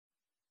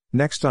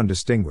Next on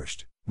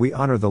Distinguished, we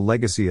honor the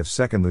legacy of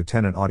 2nd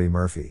Lieutenant Audie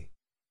Murphy.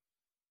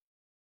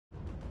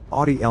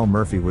 Audie L.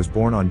 Murphy was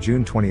born on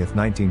June 20,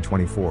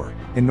 1924,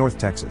 in North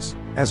Texas.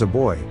 As a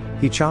boy,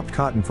 he chopped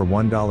cotton for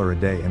 $1 a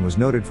day and was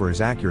noted for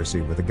his accuracy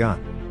with a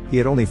gun. He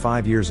had only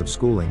 5 years of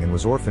schooling and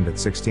was orphaned at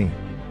 16.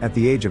 At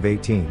the age of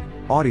 18,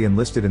 Audie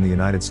enlisted in the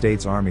United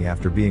States Army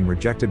after being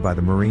rejected by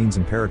the Marines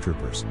and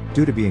paratroopers,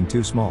 due to being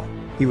too small.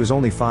 He was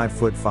only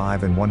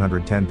 5'5" and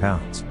 110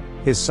 pounds.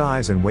 His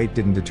size and weight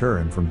didn't deter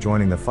him from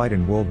joining the fight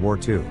in World War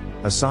II.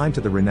 Assigned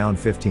to the renowned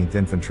 15th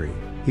Infantry,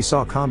 he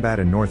saw combat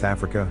in North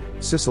Africa,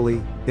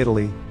 Sicily,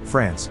 Italy,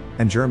 France,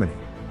 and Germany.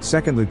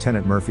 2nd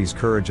Lieutenant Murphy's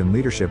courage and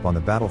leadership on the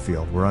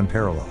battlefield were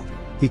unparalleled.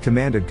 He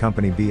commanded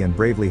Company B and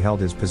bravely held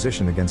his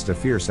position against a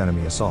fierce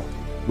enemy assault.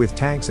 With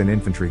tanks and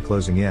infantry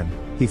closing in,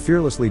 he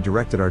fearlessly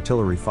directed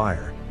artillery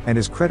fire, and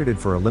is credited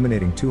for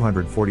eliminating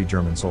 240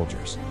 German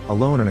soldiers.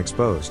 Alone and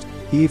exposed,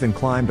 he even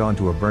climbed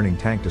onto a burning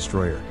tank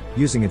destroyer,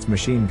 using its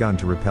machine gun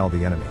to repel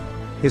the enemy.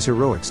 His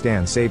heroic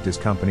stand saved his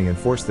company and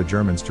forced the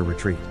Germans to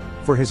retreat.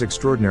 For his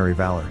extraordinary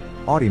valor,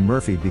 Audie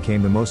Murphy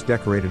became the most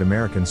decorated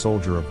American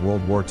soldier of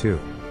World War II.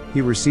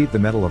 He received the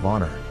Medal of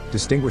Honor,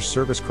 Distinguished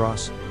Service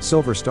Cross,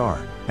 Silver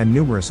Star, and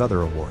numerous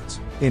other awards.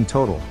 In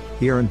total,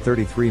 he earned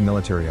 33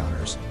 military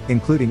honors,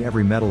 including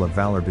every Medal of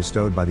Valor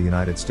bestowed by the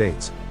United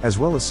States, as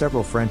well as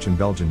several French and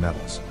Belgian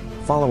medals.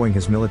 Following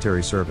his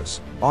military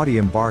service, Audie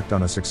embarked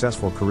on a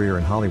successful career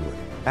in Hollywood,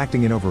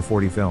 acting in over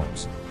 40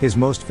 films. His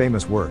most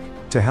famous work,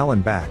 To Hell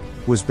and Back,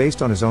 was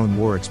based on his own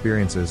war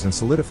experiences and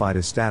solidified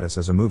his status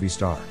as a movie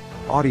star.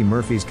 Audie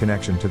Murphy's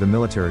connection to the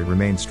military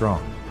remained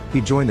strong.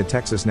 He joined the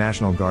Texas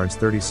National Guard's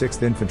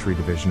 36th Infantry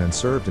Division and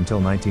served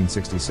until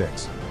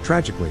 1966.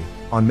 Tragically,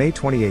 on May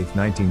 28,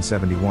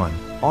 1971,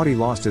 Audie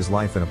lost his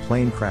life in a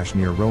plane crash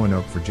near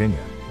Roanoke, Virginia,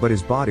 but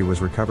his body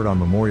was recovered on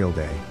Memorial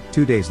Day,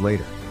 2 days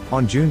later.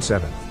 On June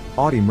 7,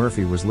 Audie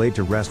Murphy was laid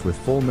to rest with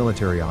full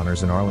military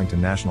honors in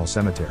Arlington National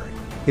Cemetery.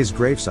 His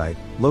gravesite,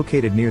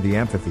 located near the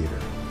amphitheater,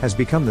 has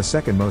become the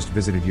second most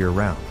visited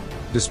year-round.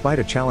 Despite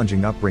a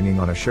challenging upbringing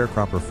on a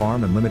sharecropper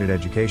farm and limited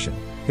education,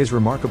 his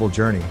remarkable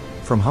journey,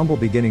 from humble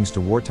beginnings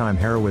to wartime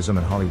heroism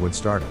and Hollywood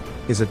stardom,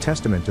 is a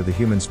testament to the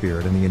human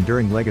spirit and the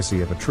enduring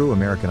legacy of a true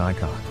American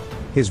icon.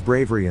 His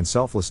bravery and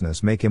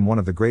selflessness make him one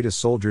of the greatest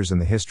soldiers in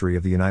the history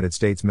of the United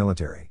States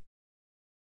military.